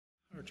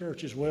Our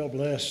church is well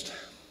blessed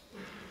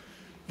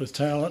with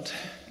talent,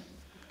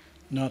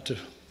 not to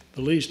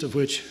the least of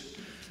which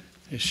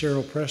is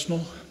Cheryl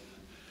Presnell.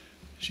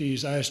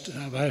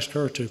 I've asked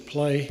her to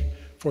play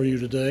for you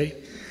today.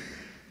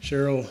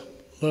 Cheryl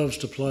loves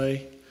to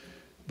play,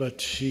 but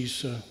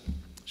she's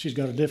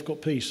got a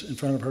difficult piece in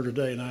front of her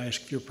today, and I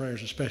ask your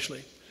prayers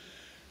especially.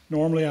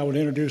 Normally, I would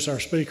introduce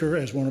our speaker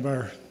as one of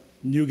our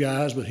new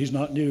guys, but he's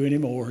not new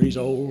anymore. He's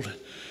old.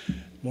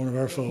 One of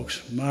our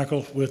folks,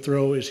 Michael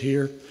Withrow, is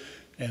here,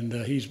 and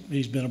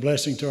he's been a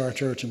blessing to our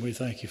church, and we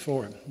thank you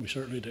for him. We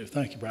certainly do.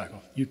 Thank you,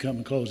 Michael. You come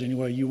and close any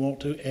way you want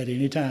to, at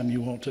any time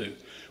you want to.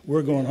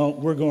 We're going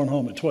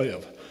home at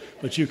 12,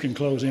 but you can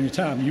close any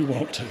time you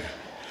want to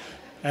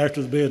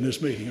after the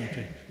business meeting.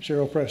 Okay,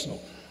 Cheryl Presnell.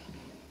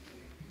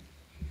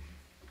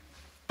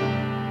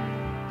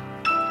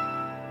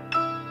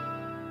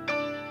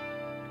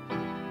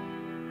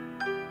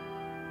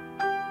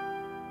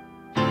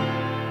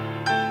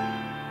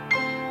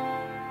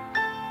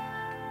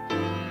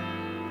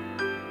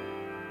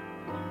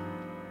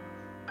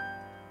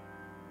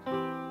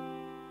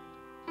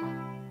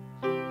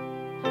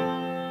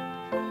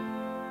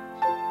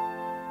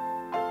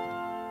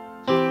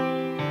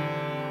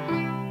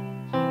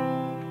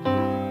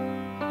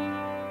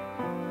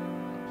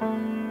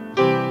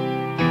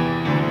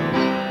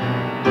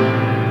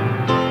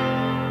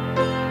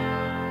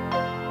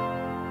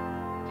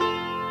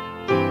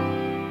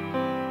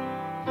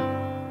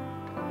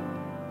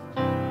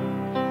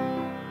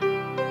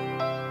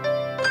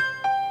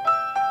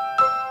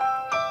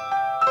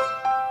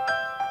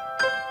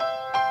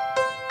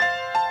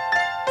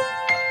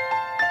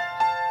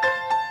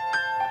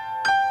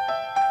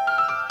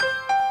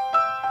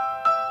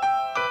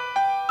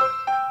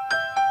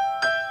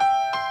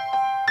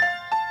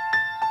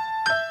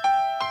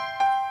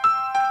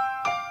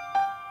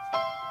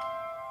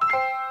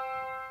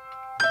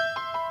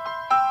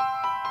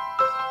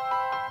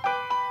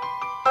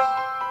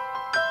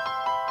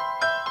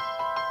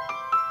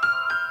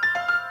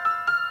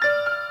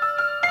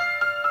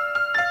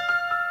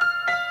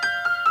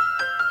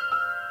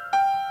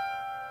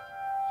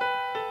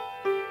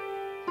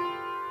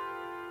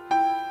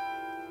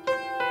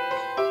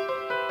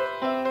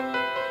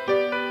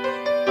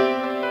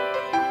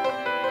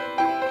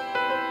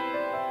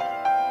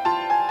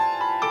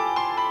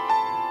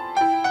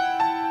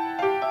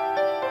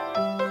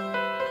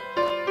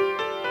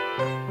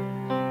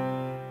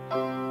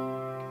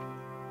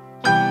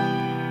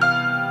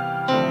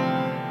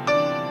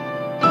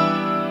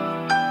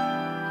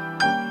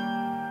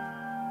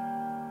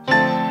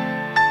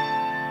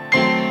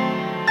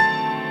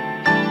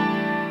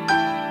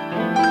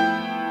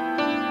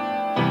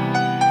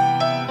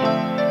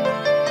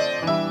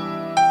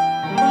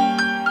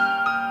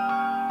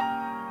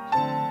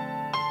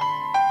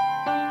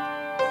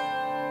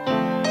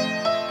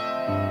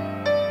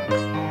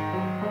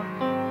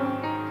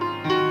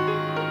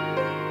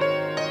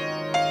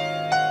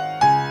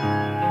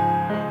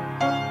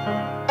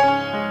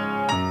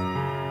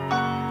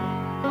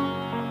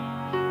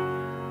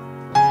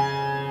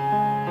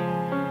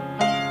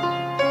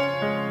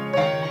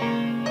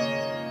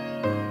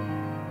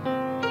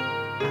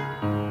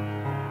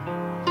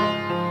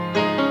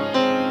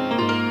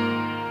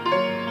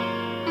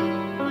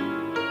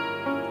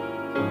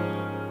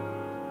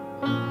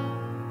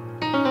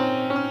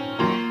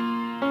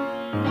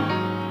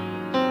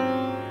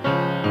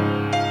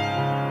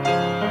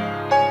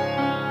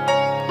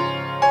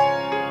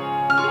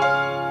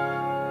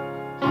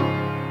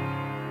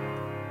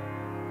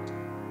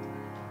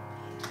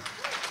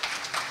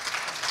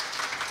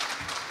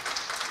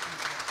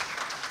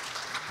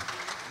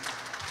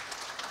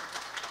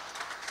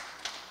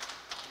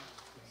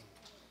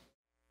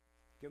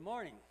 Good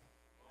morning.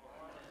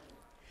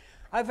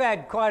 I've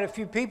had quite a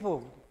few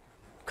people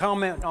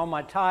comment on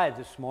my tie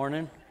this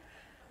morning.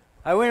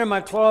 I went in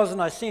my closet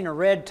and I seen a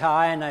red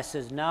tie and I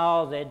says,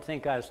 no, they'd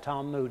think I was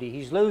Tom Moody.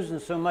 He's losing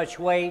so much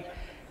weight,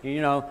 you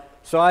know.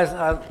 So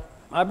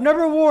I've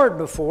never wore it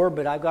before,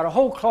 but I've got a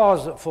whole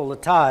closet full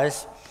of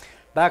ties.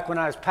 Back when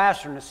I was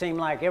pastoring, it seemed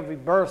like every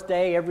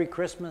birthday, every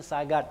Christmas,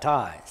 I got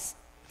ties.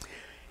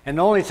 And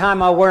the only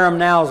time I wear them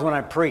now is when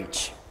I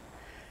preach.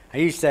 I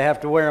used to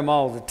have to wear them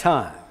all the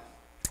time.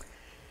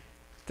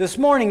 This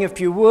morning,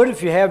 if you would,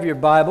 if you have your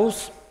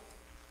Bibles,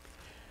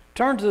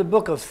 turn to the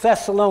book of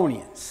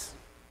Thessalonians.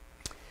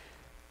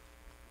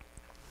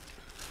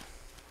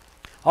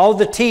 All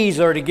the T's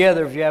are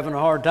together if you're having a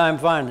hard time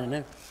finding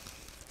it.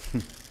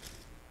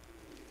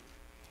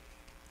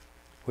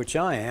 Which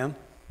I am.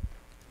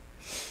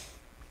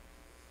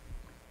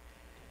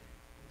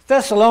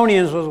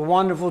 Thessalonians was a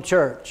wonderful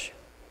church.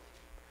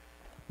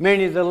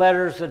 Many of the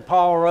letters that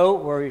Paul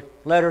wrote were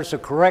letters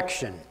of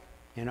correction,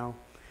 you know.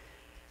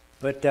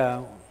 But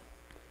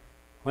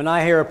when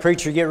I hear a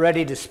preacher get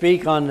ready to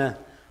speak on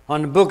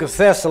the book of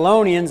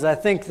Thessalonians, I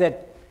think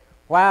that,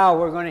 wow,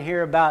 we're going to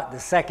hear about the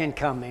second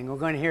coming. We're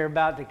going to hear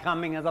about the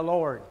coming of the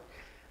Lord.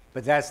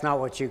 But that's not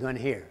what you're going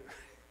to hear,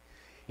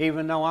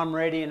 even though I'm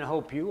ready and I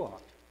hope you are.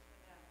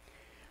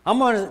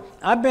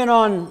 I've been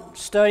on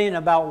studying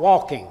about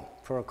walking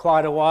for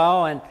quite a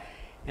while,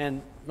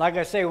 and like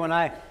I say,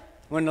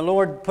 when the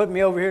Lord put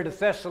me over here to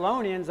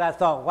Thessalonians, I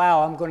thought,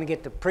 wow, I'm going to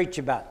get to preach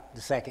about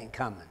the second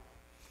coming.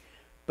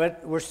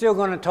 But we're still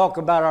going to talk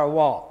about our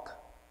walk.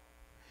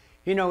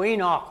 You know,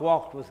 Enoch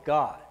walked with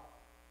God.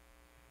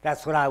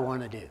 That's what I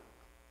want to do.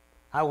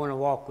 I want to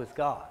walk with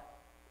God.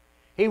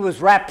 He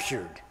was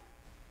raptured.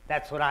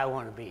 That's what I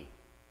want to be.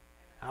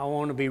 I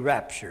want to be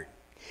raptured.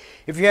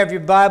 If you have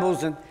your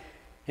Bibles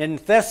in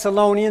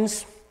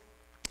Thessalonians,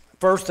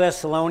 1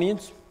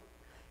 Thessalonians,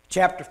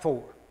 chapter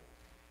 4.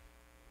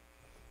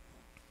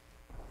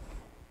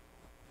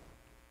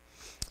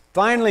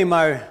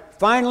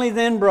 Finally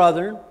then,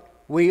 brethren,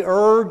 we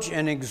urge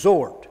and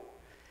exhort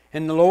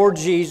in the Lord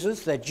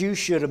Jesus that you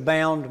should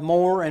abound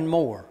more and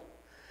more,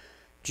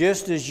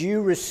 just as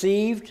you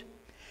received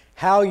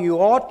how you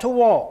ought to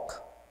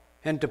walk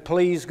and to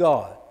please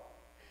God.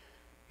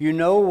 You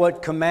know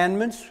what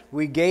commandments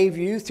we gave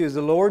you through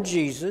the Lord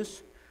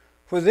Jesus,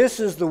 for this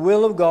is the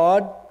will of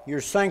God,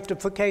 your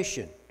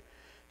sanctification,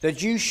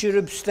 that you should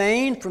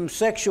abstain from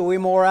sexual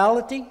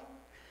immorality,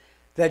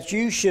 that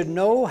you should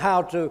know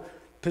how to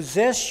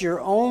possess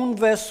your own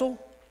vessel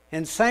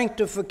in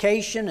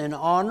sanctification and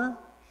honor,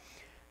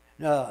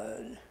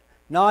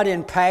 not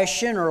in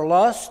passion or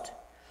lust,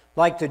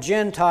 like the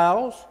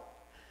Gentiles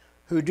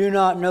who do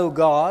not know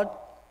God,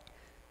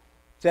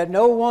 that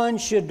no one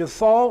should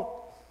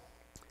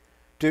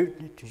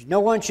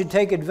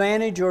take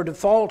advantage or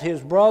default his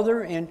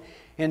brother in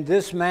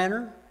this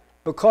manner,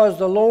 because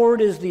the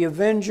Lord is the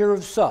avenger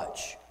of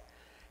such,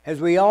 as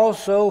we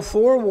also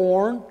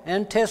forewarn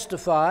and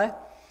testify.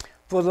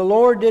 For the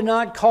Lord did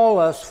not call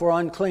us for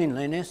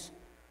uncleanliness,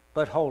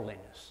 but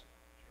holiness.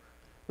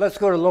 Let's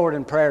go to the Lord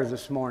in prayer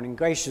this morning.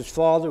 Gracious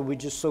Father, we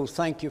just so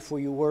thank you for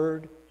your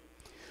word.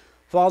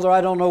 Father, I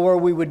don't know where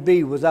we would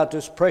be without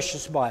this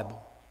precious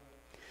Bible.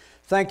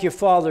 Thank you,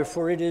 Father,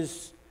 for it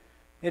is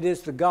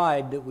the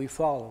guide that we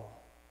follow.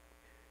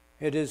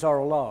 It is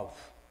our love.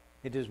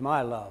 It is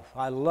my love.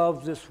 I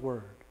love this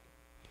word.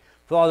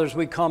 Father, as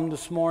we come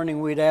this morning,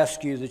 we'd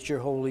ask you that your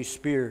Holy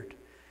Spirit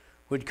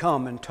would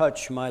come and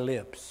touch my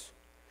lips.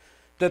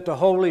 That the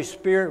Holy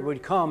Spirit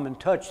would come and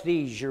touch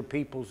these, your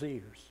people's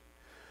ears.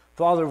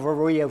 Father,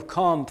 for we have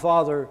come,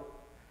 Father,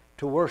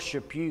 to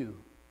worship you,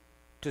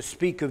 to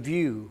speak of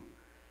you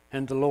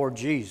and the Lord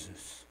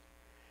Jesus.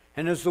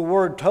 And as the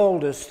Word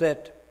told us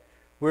that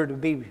we're to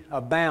be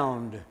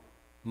abound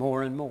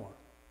more and more.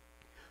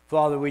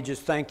 Father, we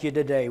just thank you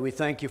today. We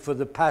thank you for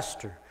the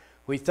pastor.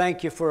 We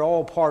thank you for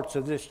all parts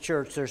of this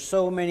church. There's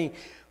so many,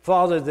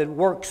 Father, that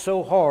work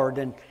so hard,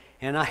 and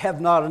I have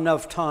not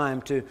enough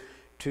time to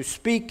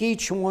speak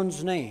each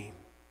one's name.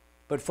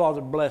 But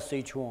Father, bless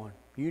each one.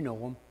 You know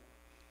them.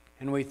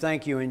 And we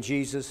thank you in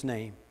Jesus'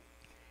 name.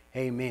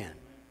 Amen.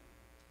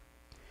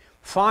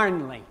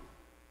 Finally.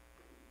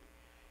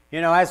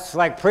 You know, that's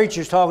like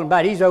preachers talking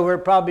about. He's over there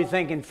probably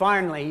thinking,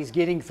 finally, he's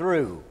getting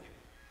through.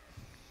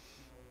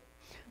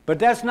 But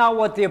that's not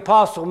what the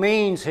apostle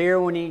means here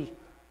when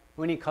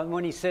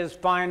he says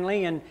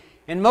finally. And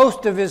in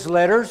most of his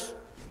letters,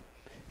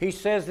 he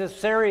says this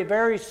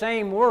very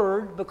same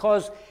word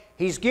because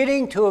he's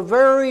getting to a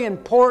very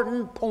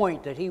important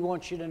point that he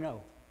wants you to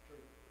know.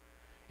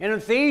 In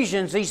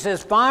Ephesians, he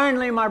says,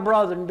 finally, my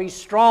brethren, be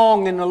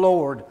strong in the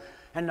Lord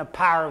and the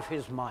power of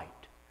his might.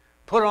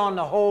 Put on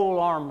the whole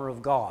armor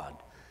of God,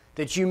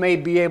 that you may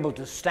be able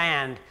to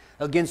stand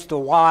against the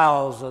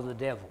wiles of the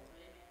devil.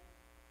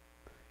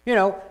 You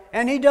know,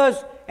 and he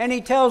does, and he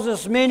tells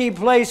us many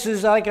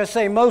places, like I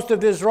say, most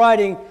of his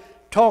writing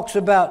talks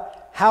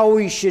about how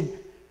we should,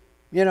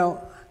 you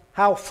know,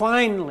 how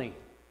finally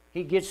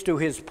he gets to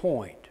his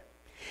point.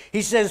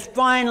 He says,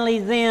 finally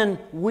then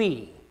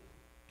we.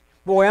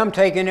 Boy, I'm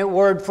taking it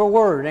word for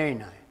word,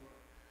 ain't I?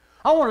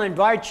 I want to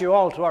invite you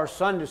all to our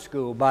Sunday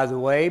school, by the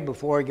way,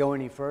 before I go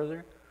any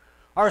further.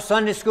 Our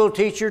Sunday school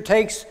teacher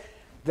takes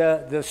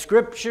the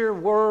scripture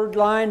word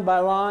line by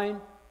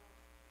line,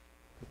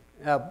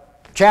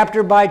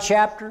 chapter by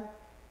chapter.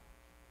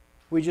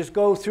 We just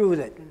go through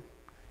it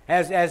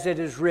as it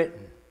is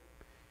written.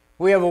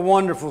 We have a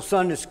wonderful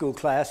Sunday school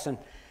class, and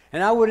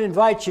I would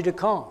invite you to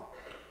come.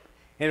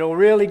 It'll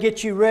really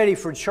get you ready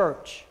for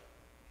church.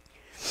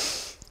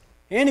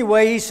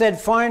 Anyway, he said,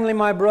 finally,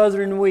 my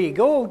brethren, we.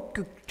 Go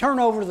turn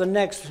over to the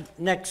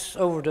next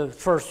over to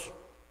first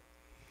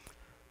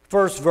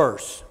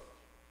verse.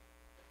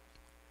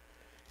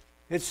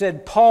 It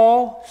said,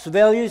 Paul,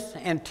 Silvanus,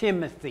 and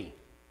Timothy.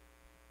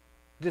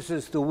 This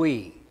is the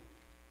we.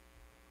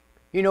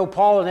 You know,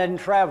 Paul didn't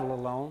travel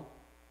alone.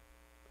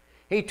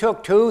 He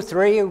took 2,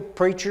 3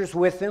 preachers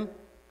with him.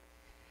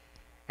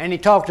 And he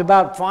talked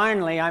about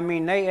finally. I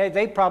mean,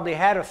 they probably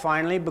had a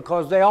finally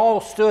because they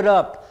all stood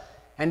up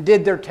and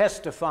did their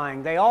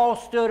testifying. They all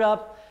stood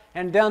up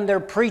and done their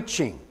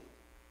preaching.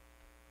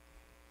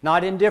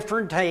 Not in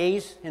different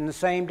days, in the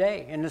same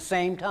day, in the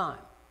same time.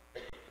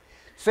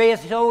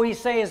 So he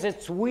says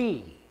it's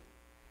we.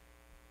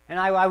 And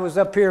I was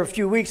up here a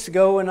few weeks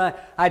ago and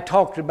I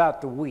talked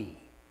about the we.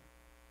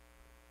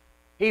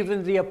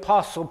 Even the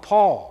Apostle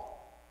Paul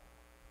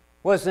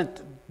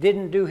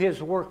didn't do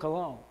his work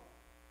alone.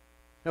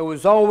 There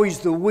was always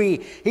the we.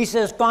 He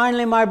says,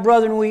 finally, my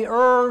brethren, we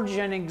urge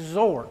and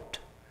exhort.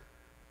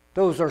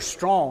 Those are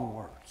strong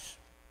words.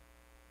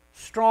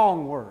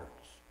 Strong words.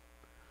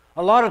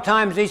 A lot of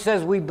times he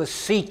says, we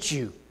beseech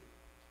you.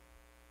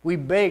 We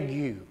beg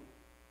you.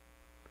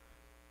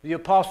 The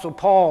Apostle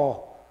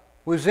Paul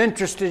was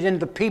interested in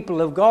the people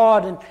of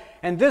God,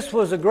 and this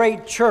was a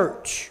great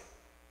church.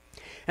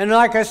 And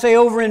like I say,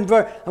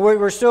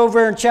 we're still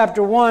over in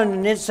chapter 1,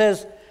 and it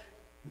says,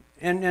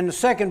 in the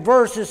second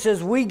verse, it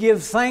says, we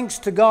give thanks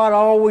to God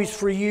always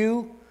for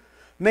you,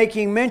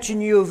 making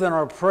mention you of in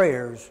our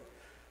prayers,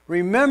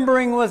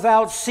 remembering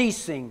without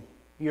ceasing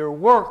your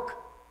work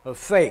of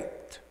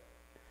faith,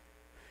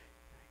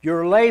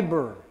 your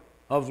labor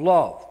of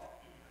love,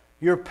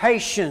 your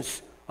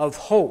patience of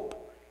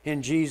hope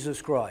in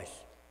Jesus Christ.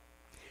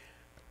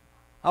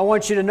 I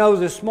want you to know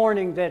this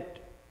morning that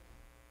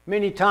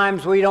many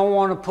times we don't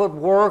want to put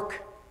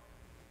work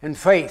and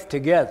faith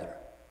together.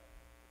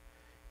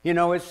 You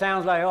know, it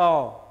sounds like,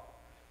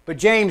 but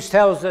James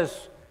tells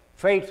us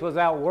faith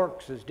without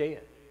works is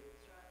dead.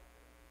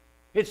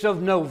 It's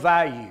of no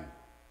value.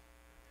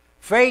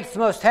 Faith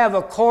must have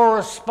a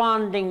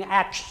corresponding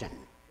action.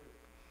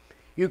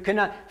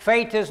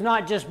 Faith is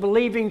not just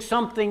believing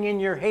something in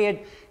your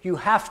head. You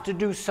have to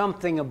do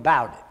something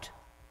about it.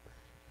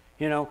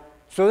 You know,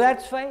 so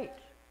that's faith.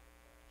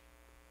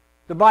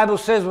 The Bible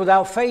says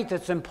without faith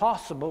it's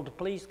impossible to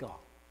please God.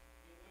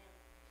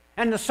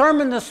 And the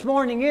sermon this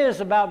morning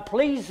is about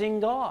pleasing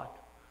God.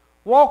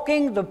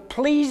 Walking the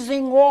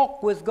pleasing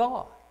walk with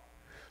God.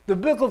 The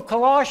book of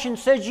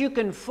Colossians says you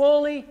can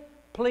fully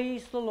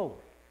please the Lord.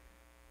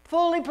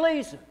 Fully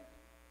please Him.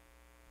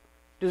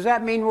 Does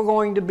that mean we're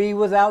going to be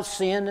without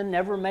sin and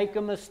never make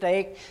a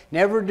mistake,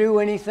 never do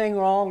anything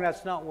wrong?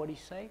 That's not what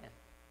he's saying.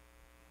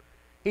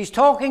 He's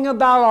talking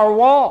about our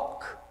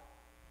walk.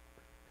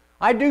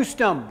 I do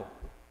stumble.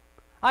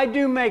 I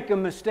do make a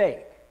mistake.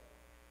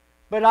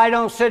 But I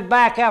don't sit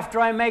back after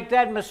I make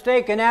that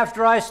mistake and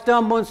after I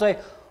stumble and say,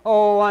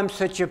 oh, I'm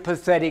such a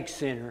pathetic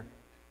sinner.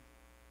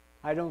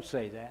 I don't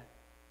say that.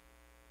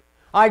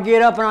 I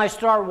get up and I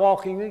start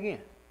walking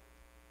again,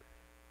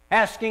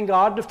 asking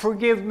God to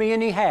forgive me,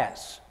 and He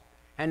has.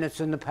 And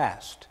it's in the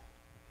past.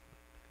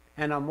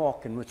 And I'm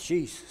walking with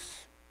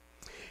Jesus.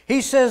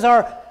 He says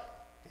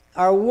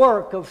our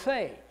work of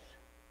faith.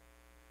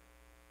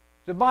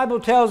 The Bible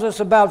tells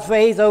us about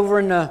faith over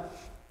in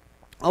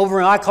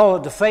I call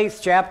it the faith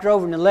chapter,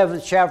 over in the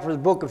 11th chapter of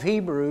the book of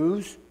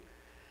Hebrews.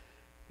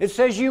 It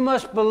says you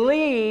must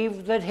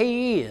believe that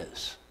He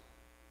is.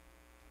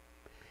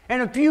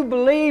 And if you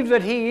believe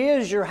that He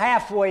is, you're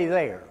halfway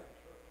there.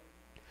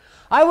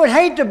 I would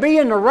hate to be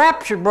in the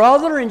rapture,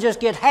 brother, and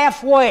just get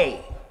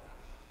halfway.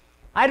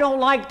 I don't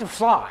like to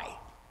fly.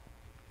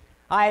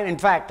 In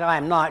fact,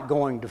 I'm not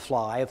going to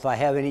fly if I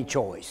have any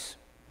choice.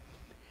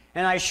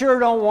 And I sure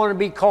don't want to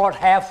be caught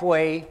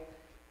halfway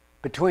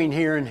between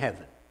here and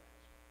heaven.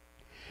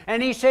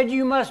 And he said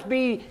you must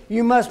believe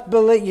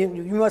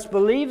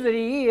that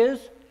He is,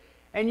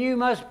 and you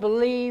must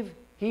believe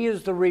He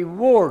is the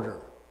rewarder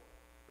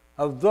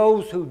of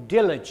those who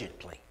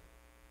diligently,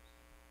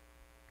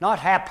 not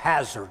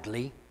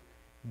haphazardly,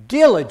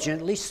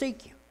 diligently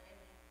seek Him.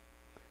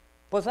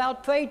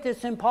 Without faith,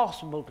 it's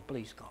impossible to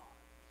please God.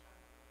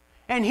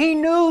 And he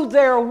knew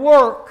their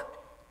work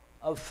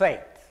of faith.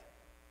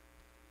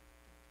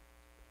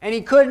 And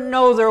he couldn't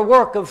know their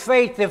work of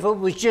faith if it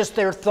was just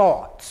their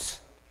thoughts.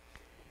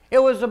 It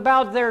was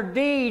about their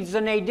deeds,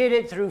 and they did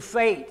it through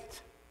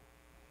faith.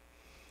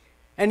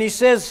 And he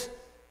says,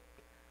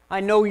 I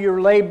know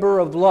your labor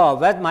of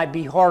love. That might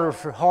be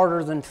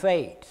harder than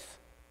faith.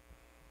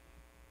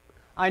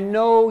 I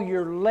know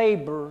your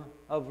labor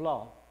of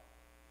love.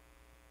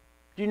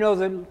 Do you know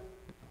that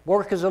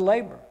work is a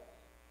labor?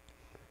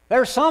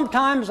 There's some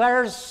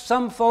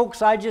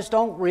folks I just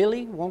don't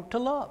really want to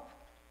love.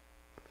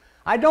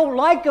 I don't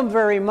like them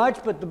very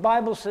much, but the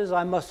Bible says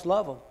I must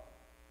love them.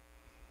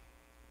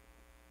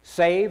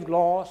 Saved,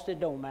 lost, it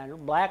don't matter.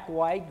 Black,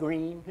 white,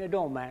 green, it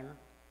don't matter.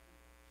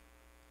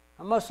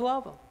 I must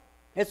love them.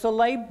 It's a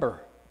labor.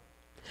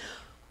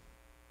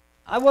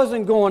 I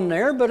wasn't going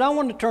there, but I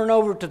want to turn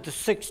over to the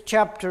 6th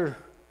chapter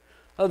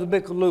of the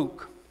book of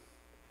Luke.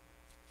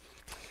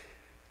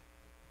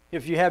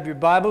 If you have your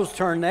Bibles,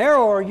 turn there,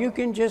 or you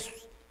can just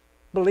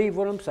believe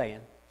what I'm saying.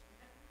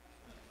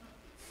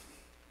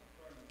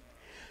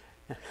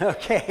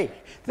 Okay,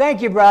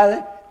 thank you,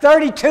 brother.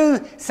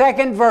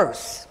 32nd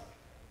verse.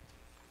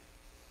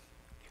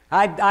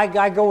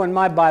 I go in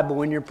my Bible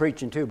when you're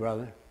preaching too,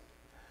 brother.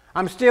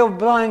 I'm still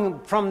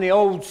playing from the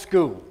old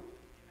school.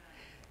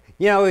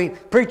 You know, the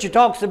preacher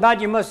talks about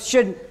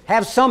should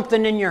have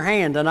something in your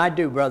hand, and I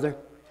do, brother.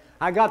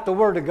 I got the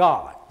Word of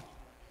God.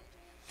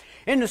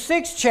 In the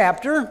 6th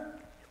chapter,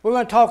 we're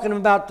going to talk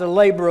about the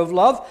labor of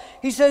love.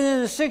 He says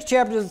in the 6th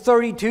chapter, the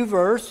 32nd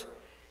verse,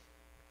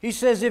 he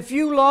says, if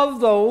you love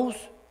those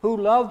who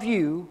love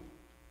you,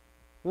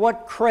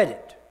 what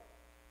credit?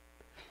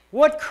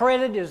 What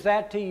credit is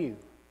that to you?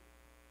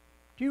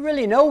 Do you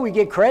really know we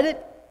get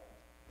credit?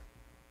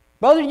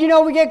 Brother, do you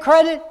know we get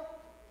credit?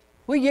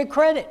 We get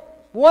credit.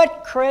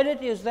 What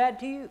credit is that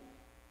to you?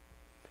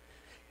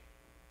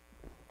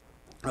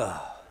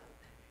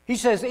 He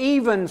says,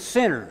 even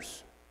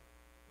sinners.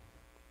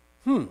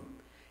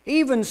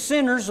 Even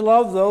sinners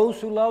love those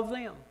who love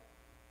them.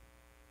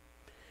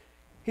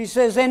 He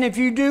says, and if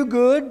you do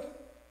good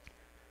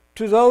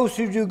to those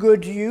who do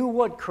good to you,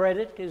 what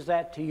credit is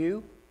that to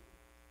you?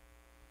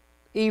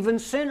 Even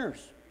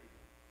sinners.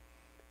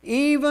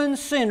 Even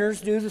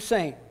sinners do the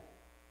same.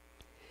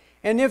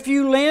 And if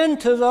you lend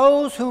to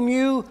those whom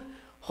you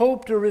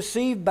hope to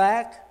receive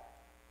back,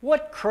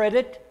 what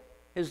credit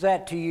is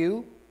that to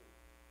you?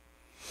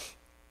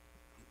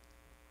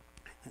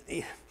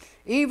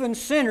 Even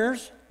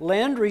sinners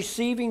lend,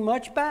 receiving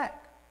much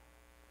back.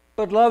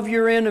 But love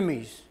your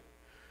enemies.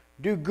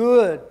 Do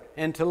good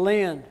and to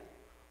lend,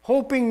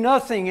 hoping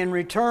nothing in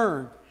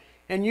return,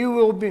 and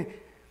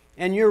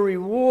your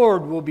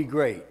reward will be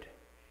great,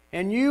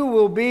 and you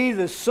will be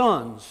the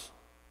sons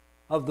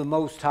of the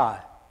Most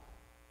High.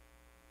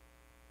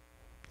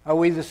 Are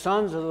we the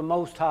sons of the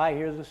Most High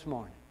here this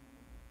morning?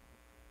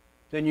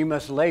 Then you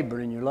must labor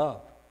in your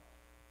love.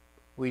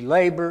 We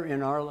labor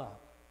in our love.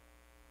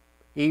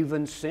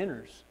 Even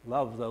sinners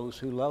love those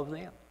who love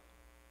them.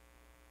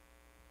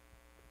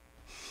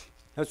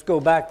 Let's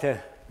go back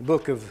to the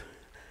book of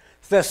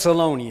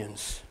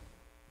Thessalonians.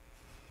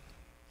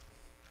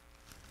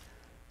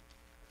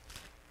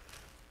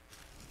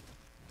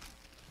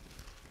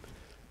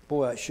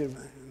 Boy,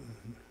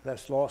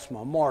 that's lost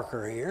my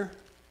marker here.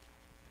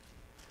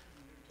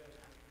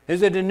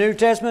 Is it the New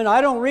Testament? I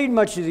don't read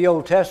much of the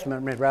Old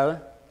Testament, my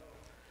brother.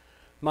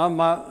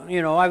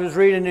 I was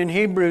reading in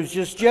Hebrews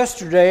just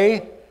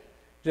yesterday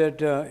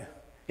that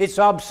it's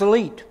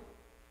obsolete.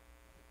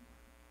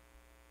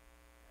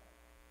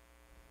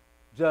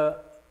 The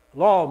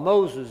law of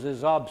Moses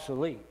is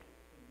obsolete.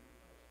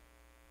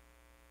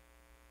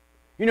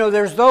 You know,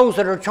 there's those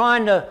that are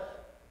trying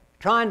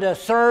to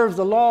serve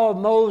the law of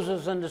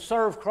Moses and to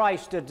serve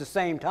Christ at the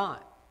same time.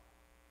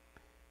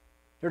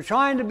 They're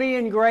trying to be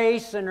in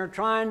grace and they're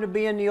trying to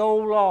be in the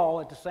old law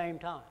at the same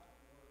time.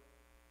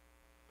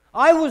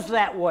 I was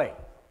that way.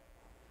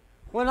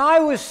 When I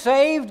was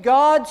saved,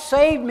 God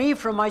saved me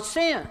from my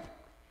sin.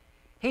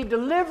 He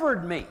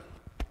delivered me.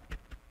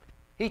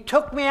 He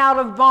took me out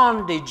of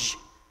bondage,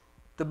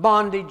 the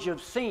bondage of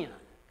sin.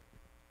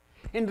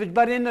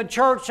 But in the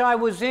church I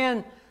was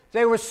in,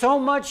 there was so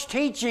much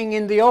teaching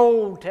in the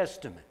Old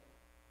Testament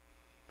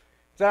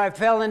that I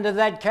fell into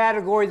that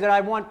category that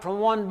I went from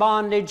one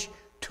bondage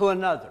to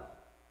another.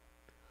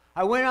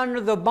 I went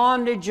under the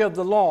bondage of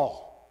the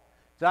law.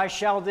 Thou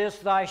shalt this,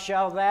 thou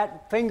shalt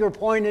that, finger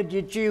pointed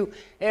at you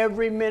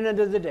every minute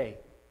of the day.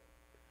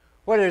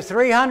 What are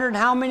 300,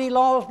 how many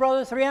laws,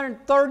 brother?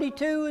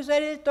 332, is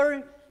that it?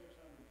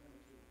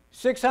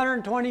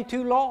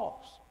 622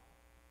 laws.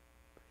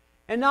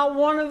 And not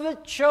one of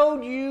it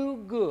showed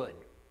you good.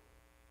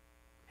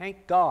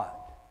 Thank God.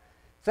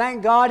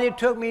 Thank God it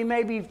took me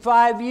maybe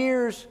 5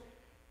 years,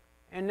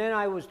 and then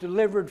I was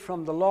delivered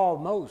from the law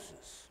of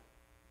Moses.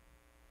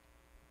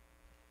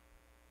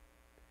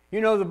 You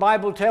know, the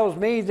Bible tells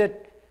me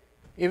that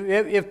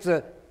if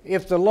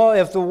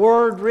the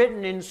word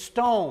written in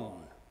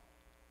stone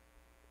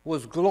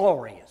was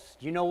glorious,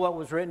 do you know what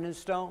was written in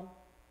stone?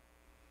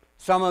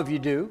 Some of you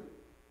do.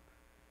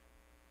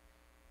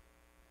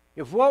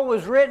 If what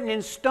was written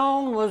in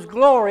stone was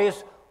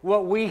glorious,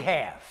 what we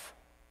have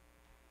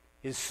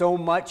is so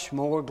much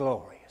more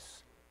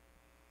glorious.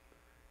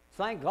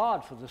 Thank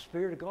God for the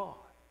Spirit of God.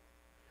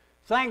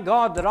 Thank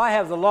God that I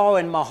have the law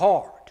in my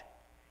heart.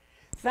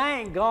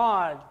 Thank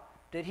God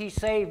that He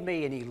saved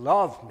me and He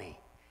loved me.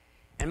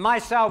 And my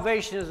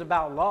salvation is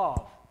about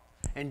love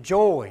and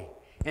joy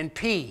and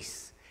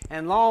peace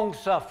and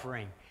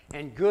long-suffering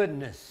and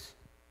goodness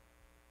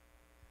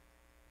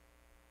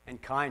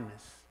and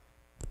kindness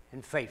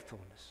and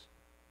faithfulness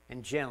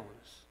and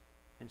gentleness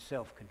and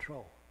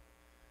self-control.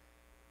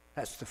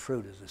 That's the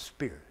fruit of the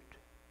Spirit.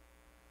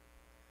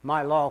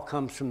 My law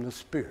comes from the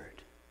Spirit,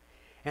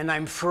 and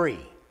I'm free.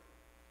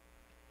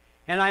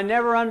 And I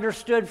never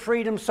understood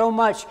freedom so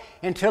much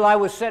until I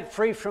was set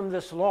free from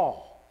this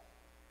law.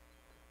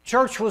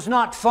 Church was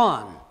not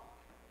fun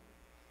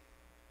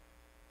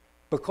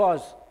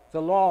because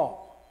the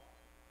law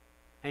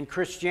and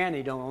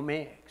Christianity don't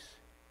mix.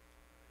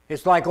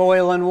 It's like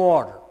oil and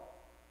water.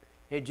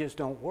 It just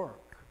don't work.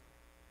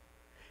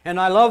 And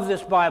I love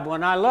this Bible,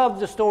 and I love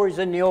the stories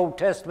in the Old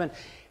Testament,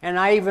 and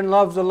I even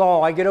love the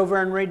law. I get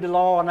over and read the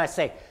law, and I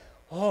say,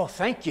 oh,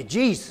 thank you,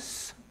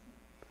 Jesus.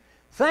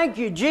 Thank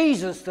you,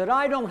 Jesus, that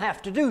I don't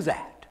have to do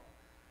that.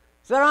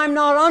 That I'm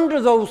not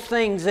under those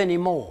things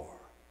anymore.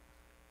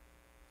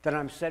 That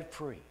I'm set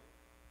free.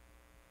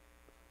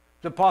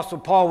 The Apostle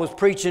Paul was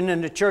preaching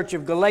in the church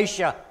of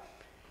Galatia.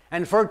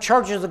 And for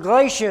churches of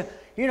Galatia,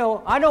 you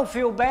know, I don't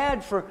feel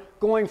bad for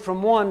going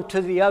from one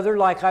to the other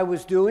like I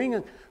was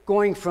doing,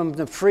 going from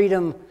the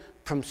freedom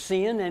from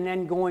sin and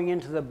then going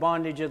into the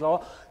bondage of the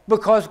law.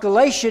 Because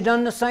Galatia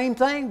done the same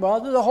thing,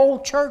 brother, the whole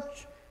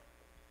church.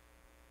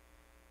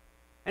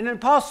 And the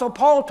Apostle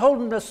Paul told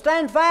them to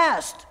stand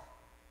fast.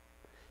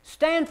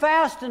 Stand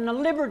fast in the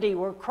liberty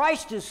where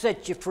Christ has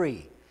set you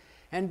free.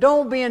 And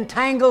don't be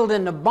entangled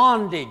in the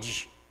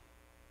bondage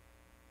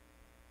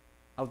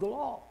of the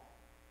law,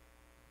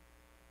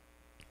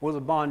 or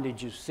the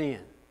bondage of sin.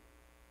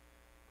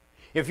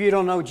 If you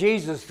don't know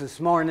Jesus this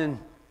morning,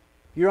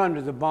 you're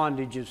under the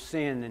bondage of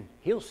sin, and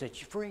He'll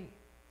set you free.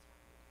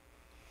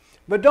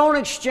 But don't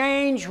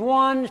exchange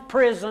one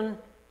prison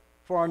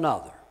for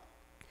another.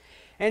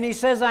 And he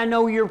says, I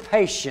know your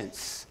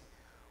patience.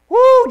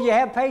 Woo, do you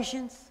have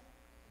patience?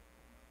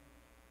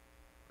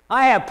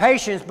 I have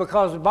patience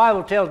because the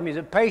Bible tells me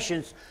that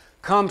patience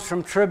comes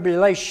from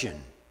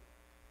tribulation.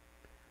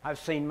 I've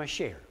seen my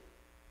share.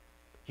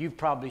 You've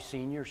probably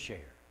seen your share.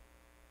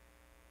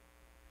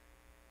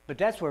 But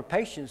that's where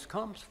patience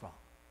comes from.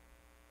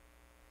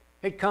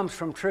 It comes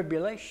from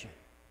tribulation.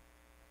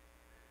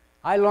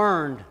 I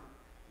learned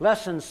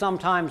lessons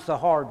sometimes the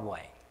hard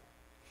way.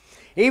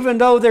 Even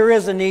though there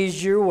is an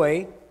easier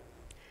way,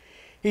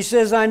 he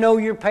says, I know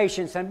your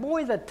patience. And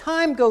boy, the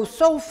time goes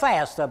so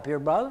fast up here,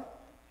 brother.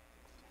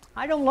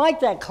 I don't like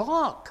that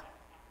clock.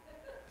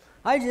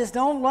 I just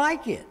don't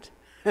like it.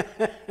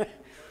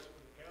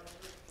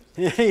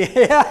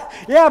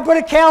 Yeah, put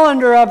a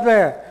calendar up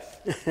there.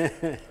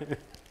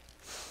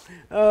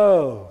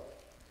 Oh.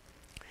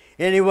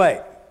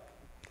 Anyway,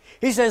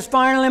 he says,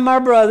 finally, my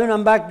brethren,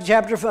 I'm back to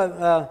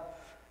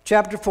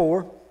chapter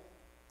 4,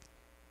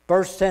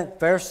 First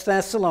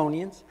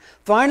Thessalonians.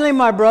 Finally,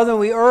 my brethren,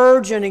 we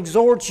urge and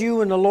exhort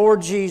you in the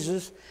Lord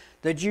Jesus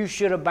that you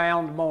should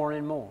abound more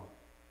and more.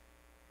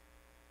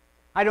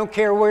 I don't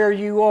care where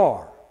you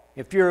are.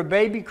 If you're a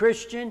baby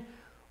Christian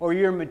or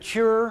you're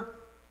mature,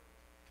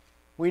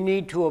 we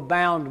need to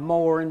abound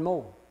more and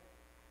more.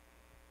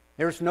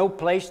 There's no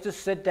place to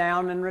sit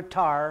down and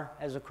retire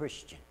as a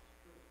Christian.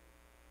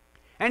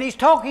 And he's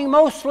talking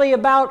mostly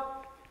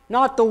about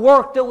not the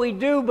work that we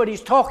do, but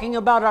he's talking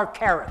about our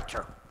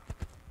character.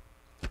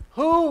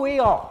 Who we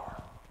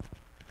are.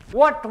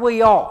 What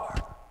we are.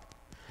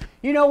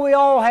 You know, we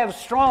all have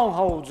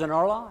strongholds in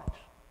our lives.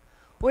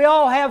 We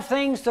all have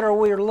things that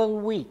we're a little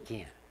weak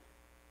in.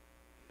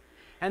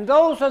 And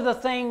those are the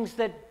things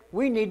that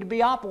we need to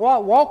be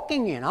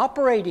walking in,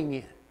 operating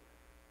in.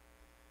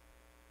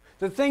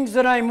 The things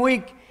that I'm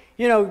weak,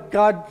 you know,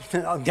 God,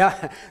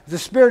 the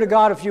Spirit of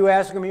God, if you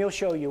ask Him, He'll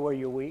show you where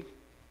you're weak.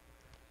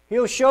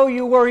 He'll show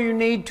you where you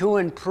need to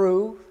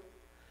improve.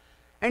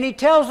 And He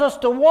tells us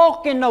to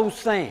walk in those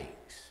things.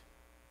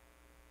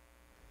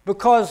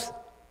 Because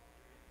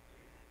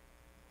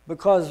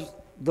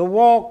the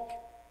walk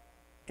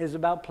is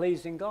about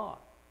pleasing God.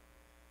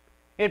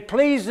 It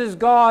pleases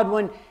God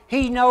when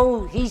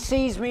He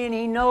sees me and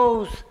He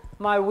knows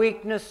my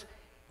weakness,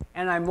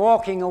 and I'm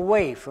walking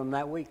away from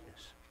that weakness.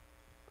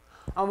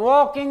 I'm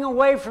walking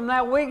away from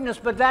that weakness,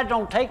 but that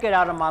don't take it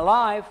out of my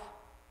life.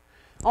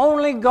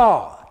 Only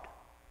God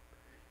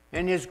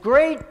and His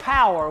great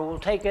power will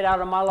take it out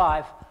of my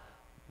life,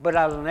 but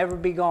I'll never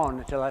be gone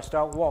until I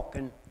start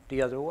walking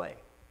the other way.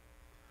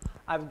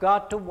 I've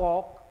got to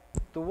walk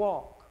the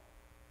walk.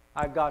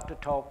 I've got to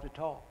talk the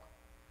talk.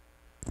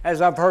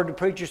 As I've heard the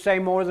preacher say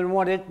more than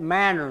once, it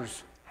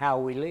matters how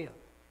we live.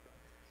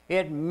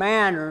 It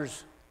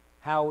matters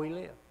how we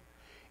live.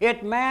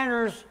 It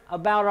matters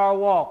about our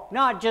walk,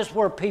 not just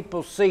where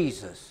people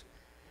sees us.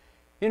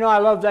 You know, I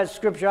love that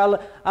scripture.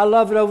 I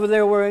love it over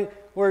there where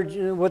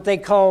what they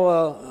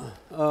call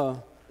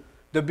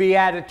the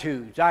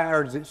Beatitudes,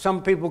 or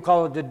some people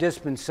call it the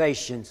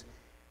dispensations.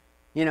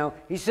 You know,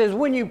 he says,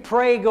 when you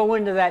pray, go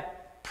into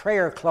that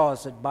prayer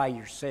closet by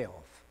yourself.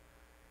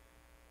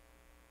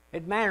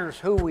 It matters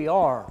who we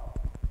are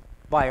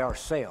by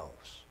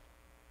ourselves.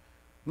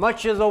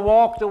 Much of the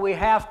walk that we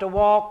have to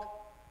walk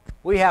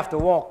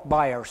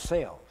by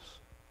ourselves.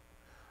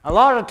 A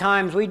lot of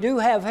times we do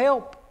have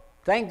help.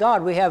 Thank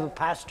God we have a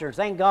pastor.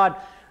 Thank God,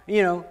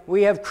 you know,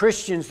 we have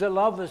Christians that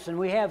love us and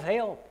we have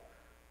help.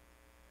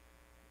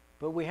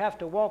 But we have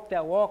to walk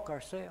that walk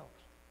ourselves.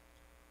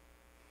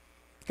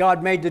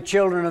 God made the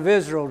children of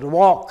Israel to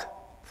walk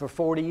for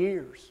 40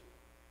 years.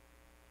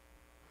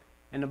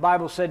 And the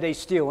Bible said they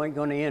still ain't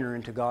going to enter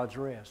into God's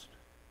rest.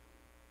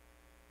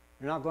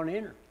 They're not going to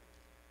enter.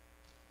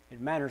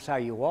 It matters how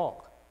you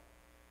walk.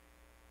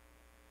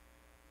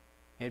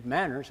 It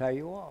matters how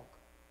you walk.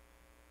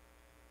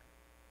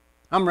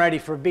 I'm ready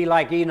for be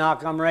like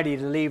Enoch. I'm ready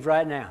to leave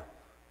right now.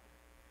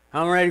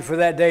 I'm ready for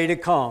that day to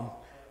come.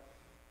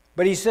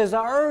 But he says,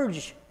 I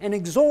urge and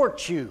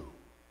exhort you.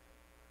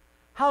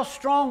 How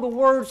strong of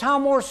words, how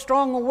more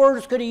strong of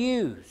words could he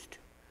used?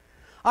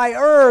 I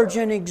urge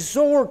and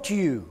exhort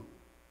you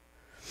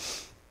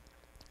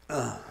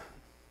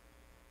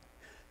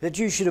that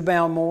you should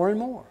abound more and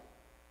more.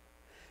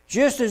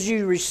 Just as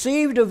you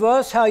received of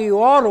us how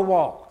you ought to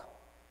walk.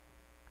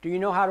 Do you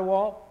know how to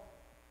walk?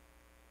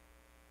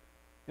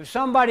 If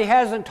somebody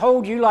hasn't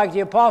told you like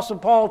the Apostle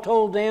Paul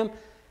told them,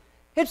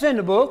 it's in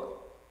the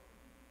book.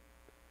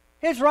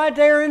 It's right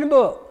there in the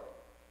book.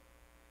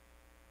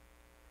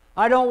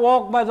 I don't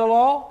walk by the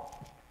law.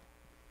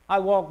 I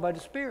walk by the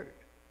Spirit.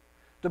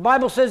 The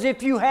Bible says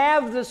if you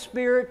have the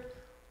Spirit,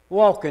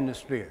 walk in the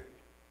Spirit.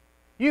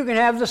 You can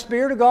have the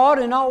Spirit of God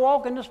and not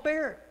walk in the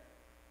Spirit.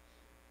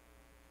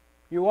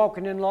 You're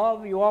walking in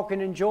love, you're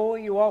walking in joy,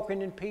 you're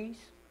walking in peace,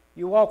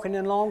 you're walking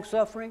in long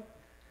suffering.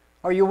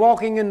 Are you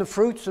walking in the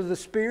fruits of the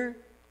Spirit?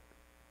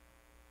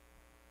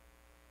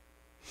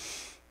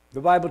 The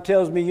Bible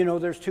tells me,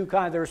 there's two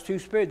kinds, there's two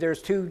spirits,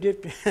 there's two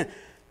different.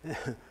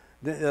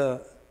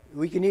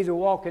 We can either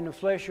walk in the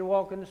flesh or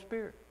walk in the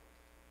Spirit.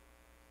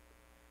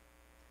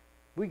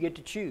 We get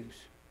to choose.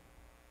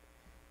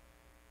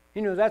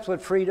 That's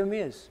what freedom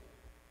is.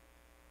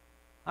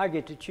 I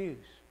get to choose.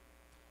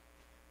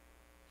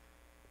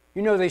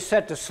 They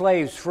set the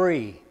slaves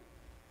free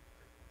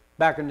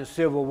back in the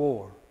Civil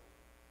War.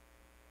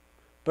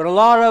 But a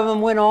lot of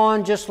them went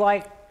on just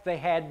like they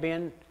had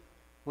been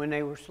when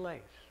they were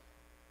slaves.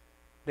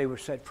 They were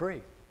set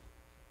free.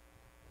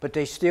 But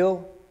they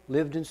still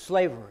lived in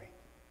slavery.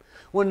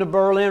 When the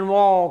Berlin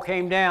Wall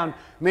came down,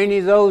 many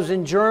of those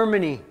in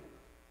Germany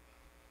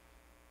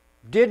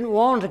didn't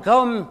want to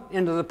come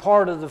into the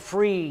part of the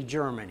free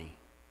Germany.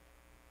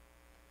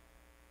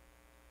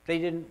 They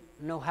didn't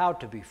know how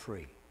to be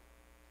free.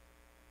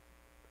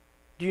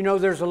 Do you know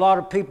there's a lot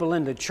of people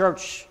in the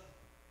church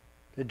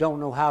that don't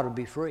know how to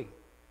be free?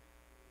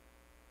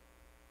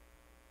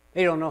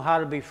 They don't know how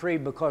to be free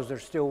because they're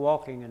still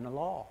walking in the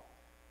law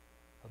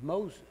of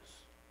Moses.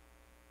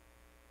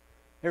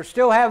 They're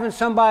still having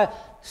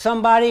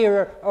somebody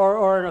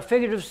or a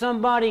figure of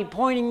somebody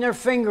pointing their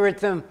finger at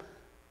them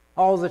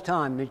all the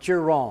time that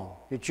you're wrong,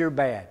 that you're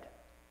bad.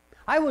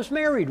 I was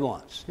married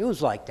once. It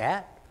was like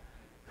that.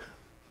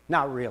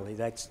 Not really,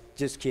 that's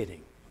just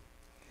kidding.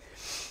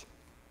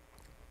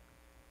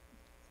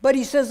 But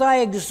he says, I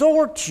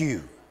exhort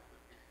you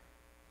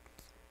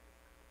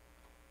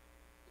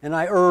and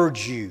I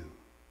urge you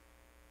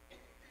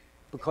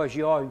because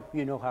you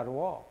know how to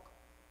walk.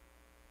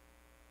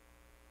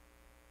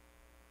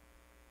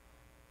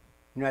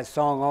 That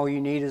song, All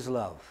You Need Is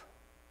Love.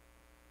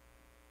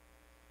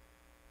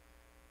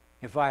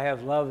 If I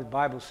have love, the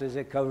Bible says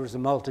it covers a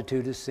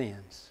multitude of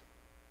sins.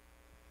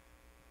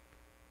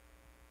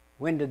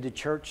 When did the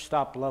church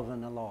stop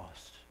loving the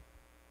lost?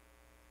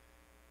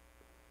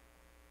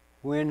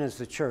 When has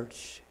the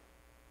church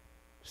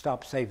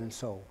stopped saving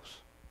souls?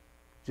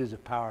 Through the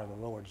power of the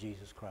Lord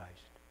Jesus Christ.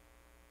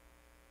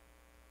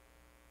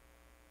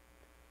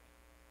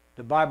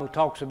 The Bible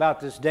talks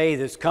about this day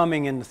that's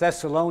coming in the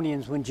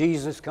Thessalonians when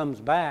Jesus comes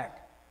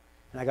back.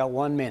 And I got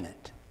 1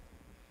 minute.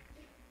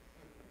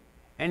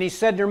 And he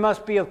said there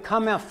must be a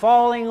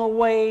falling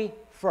away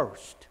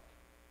first.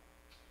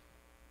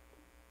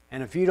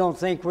 And if you don't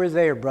think we're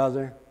there,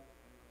 brother,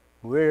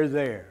 we're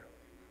there.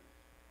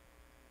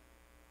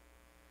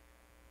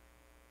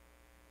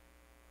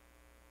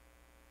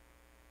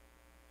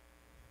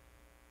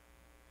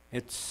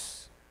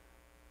 It's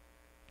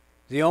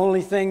the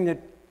only thing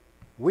that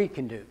we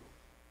can do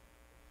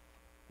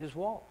is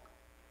walk.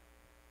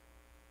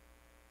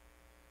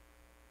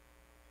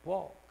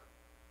 Walk.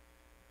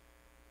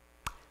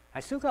 I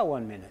still got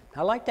 1 minute.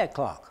 I like that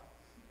clock.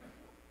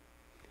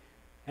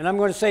 And I'm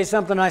going to say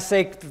something I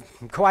say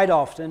quite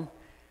often.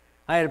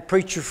 I had a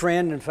preacher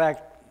friend, in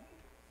fact,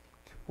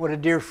 what a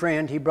dear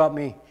friend. He brought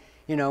me,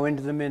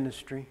 into the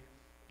ministry.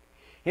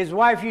 His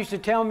wife used to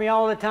tell me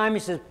all the time, he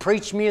says,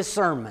 preach me a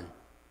sermon.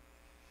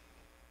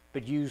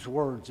 But use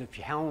words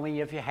only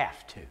if you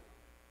have to.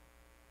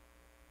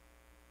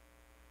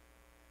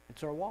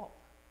 It's our walk.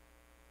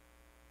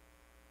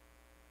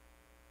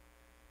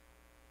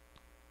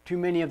 Too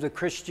many of the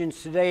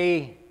Christians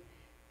today,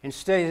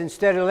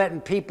 instead of letting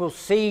people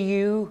see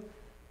you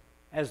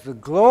as the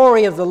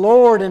glory of the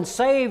Lord and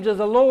saved of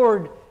the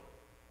Lord,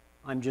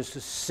 I'm just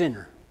a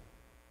sinner.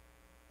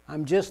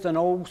 I'm just an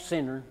old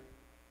sinner,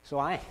 so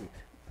I am.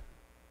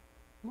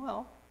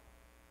 Well,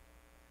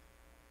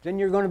 then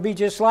you're going to be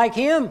just like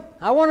him.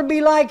 I want to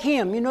be like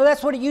him.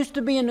 That's what it used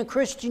to be in the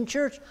Christian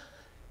church.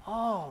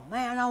 Oh,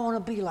 man, I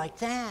want to be like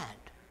that.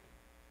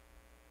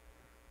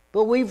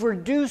 But we've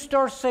reduced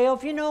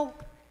ourselves,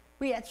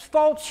 it's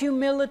false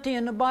humility,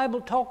 and the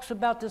Bible talks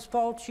about this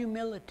false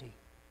humility.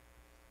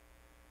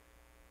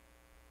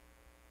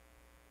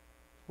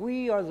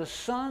 We are the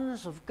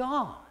sons of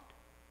God.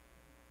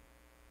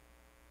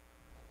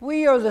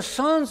 We are the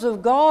sons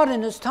of God,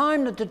 and it's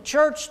time that the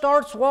church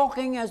starts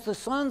walking as the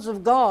sons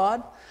of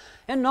God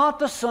and not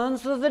the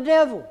sons of the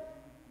devil.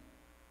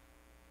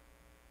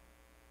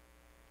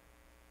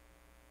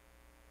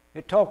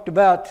 It talked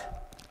about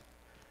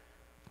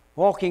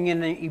walking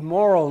in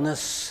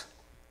immoralness.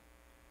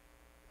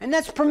 And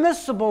that's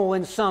permissible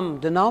in some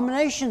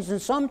denominations, in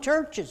some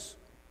churches.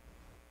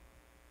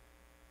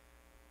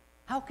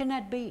 How can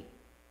that be?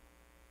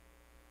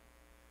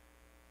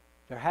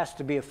 There has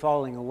to be a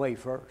falling away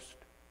first.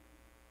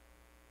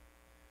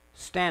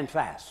 Stand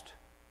fast.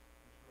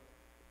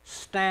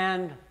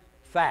 Stand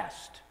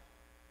fast.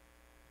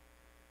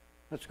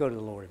 Let's go to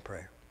the Lord in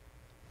prayer.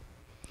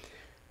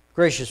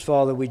 Gracious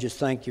Father, we just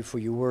thank you for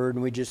your word,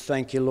 and we just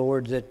thank you,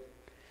 Lord, that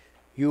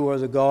you are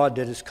the God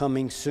that is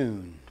coming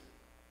soon.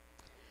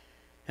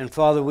 And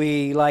Father,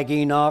 we, like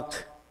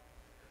Enoch,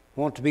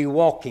 want to be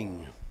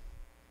walking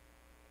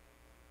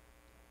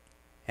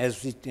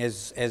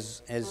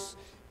as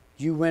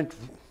you went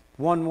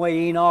one way,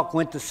 Enoch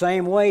went the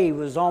same way. He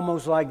was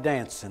almost like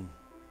dancing.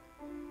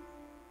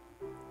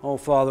 Oh,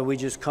 Father, we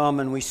just come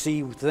and we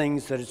see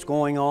things that is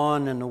going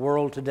on in the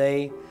world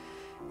today.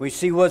 We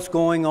see what's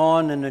going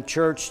on in the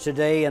church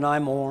today, and I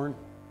mourn.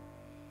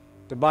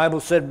 The Bible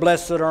said,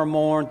 blessed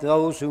are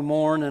those who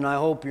mourn, and I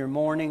hope you're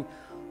mourning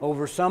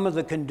over some of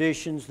the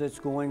conditions that's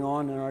going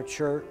on in our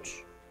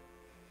church.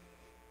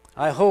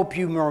 I hope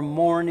you are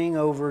mourning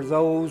over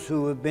those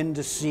who have been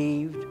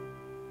deceived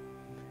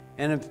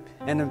and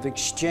have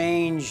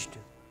exchanged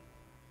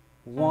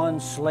one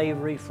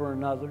slavery for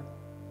another.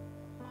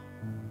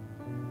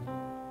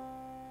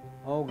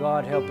 Oh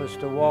God, help us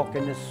to walk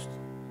in this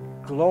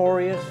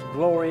glorious,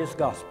 glorious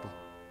gospel.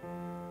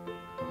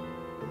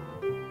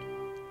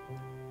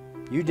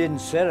 You didn't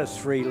set us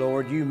free,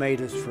 Lord. You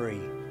made us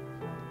free.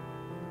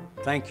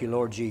 Thank you,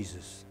 Lord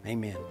Jesus.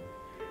 Amen.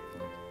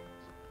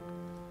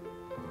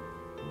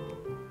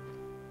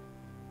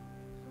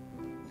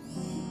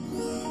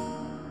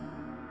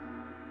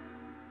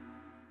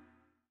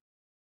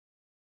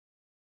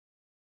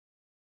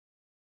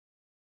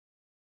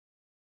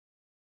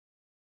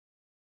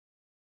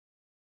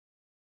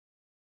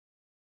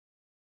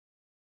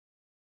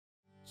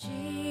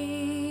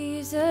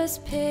 Jesus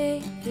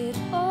paid it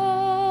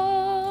all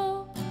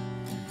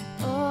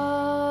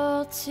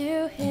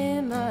to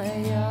him I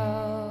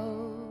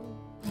owe.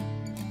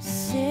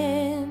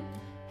 Sin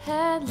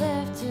had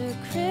left a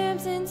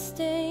crimson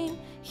stain,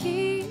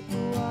 he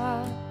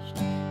washed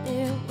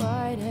it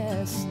white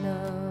as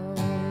snow.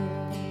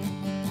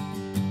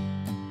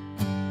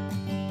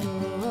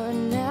 For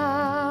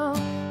now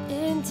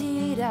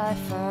indeed I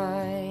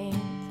find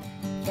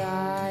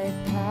thy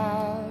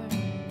power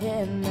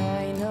and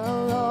mine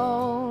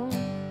alone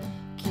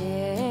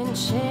can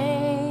change